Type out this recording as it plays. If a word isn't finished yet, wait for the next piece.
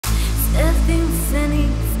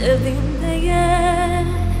sevdim diye.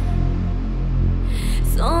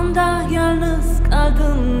 Sonda yalnız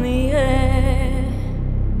kaldım niye?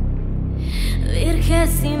 Bir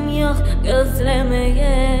kesim yok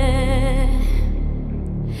gözlemeye.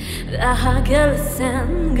 Daha gelsen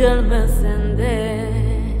gelmesen de.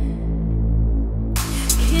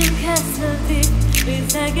 Kim kesildi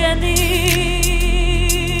bize gelip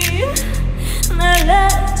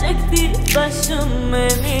neler çekti başım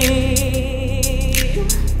benim.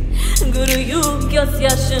 Guruyup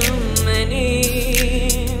gözyaşım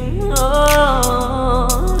benim. Oh,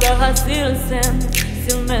 daha silsen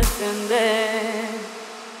silmesen de.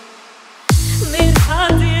 Bir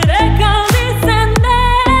hatire kaldı sende.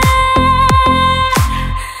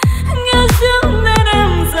 Gözümden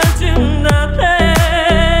hem saçımda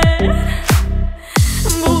ter.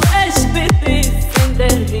 Bu aşk bitti sen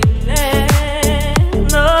derdinle.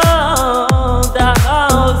 No, daha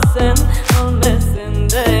olsan olmasın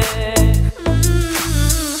de.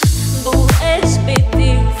 Bu aşk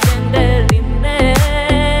bitti sen derdinle.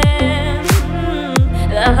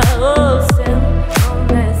 Daha olsan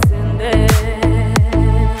olmasın de.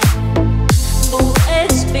 Bu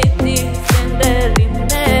aşk bitti sen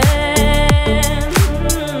derdinle.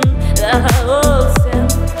 Daha olsan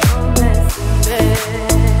olmasın de.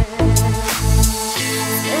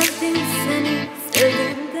 Sevdim seni,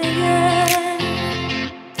 sevdim diye.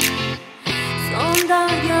 Sonda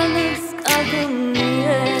yalnız kaldım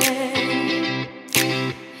niye?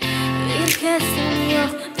 Bir kesim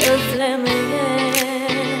yok özlemeye.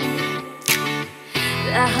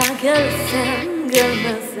 Daha gelsen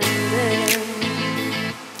gelmesen de.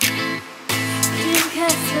 Kim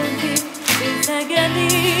kesildi bize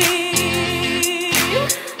gelip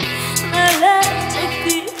neler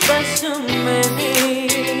çekti başım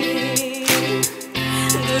benim.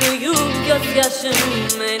 Guruyup gözyaşım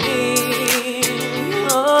benim.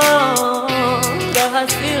 Oh, daha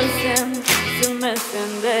silsen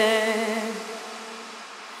silmesen de.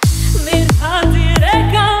 Bir hatire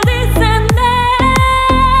kaldı sende.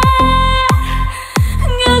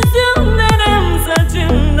 Gözümden hem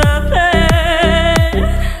saçımda ter.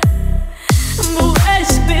 Bu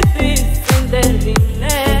aşk bitti sen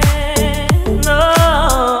derdinle. No,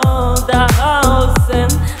 daha olsan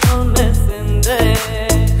olmasın de.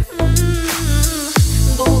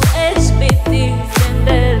 Bu aşk bitti sen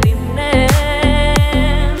derdinle.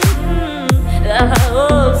 Daha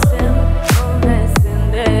olsan olmasın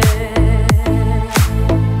de.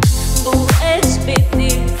 Bu aşk bitti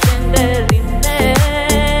sen derdinle.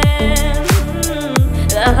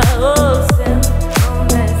 Daha olsan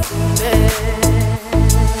olmasın de.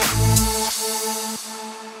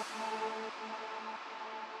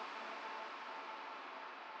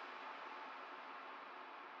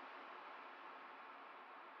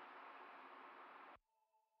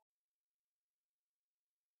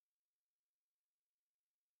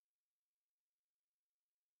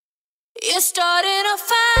 You're starting a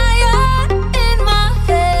fire in my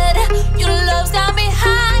head. Your love's got me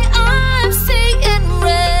high, I'm seeing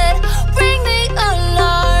red. Ring the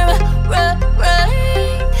alarm, ring.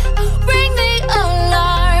 Ring the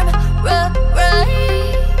alarm, ring.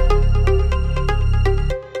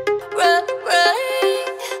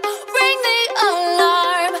 Ring the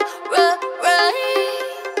alarm, ring.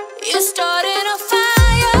 You're starting a fire.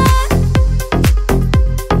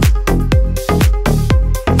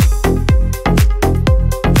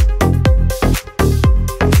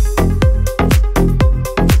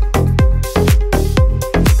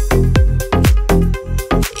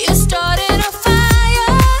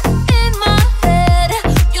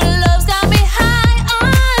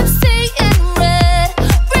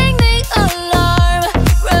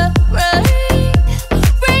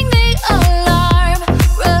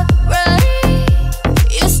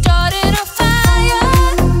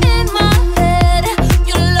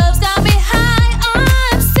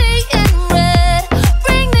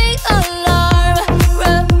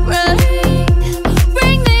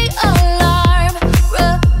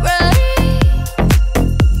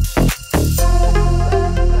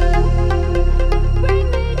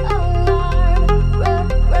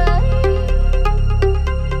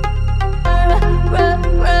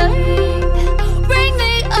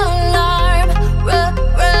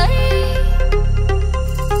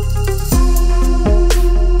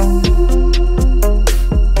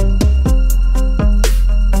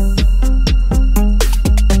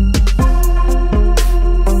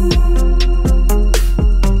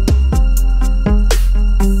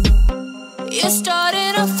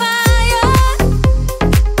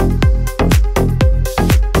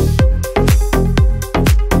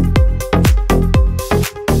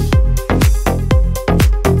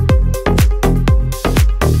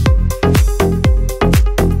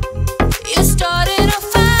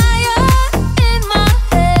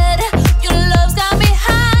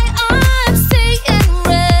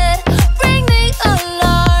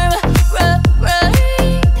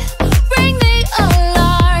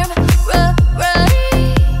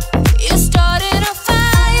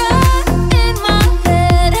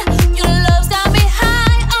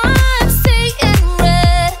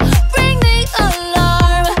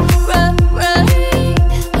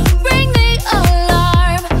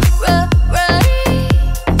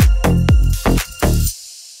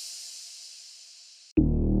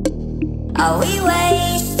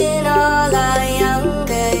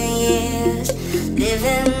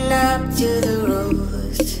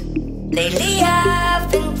 Lately I've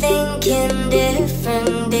been thinking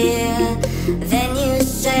different, dear. Then you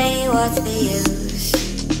say, what's the use?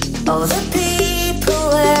 All the people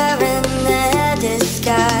wearing their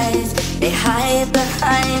disguise, they hide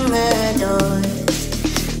behind the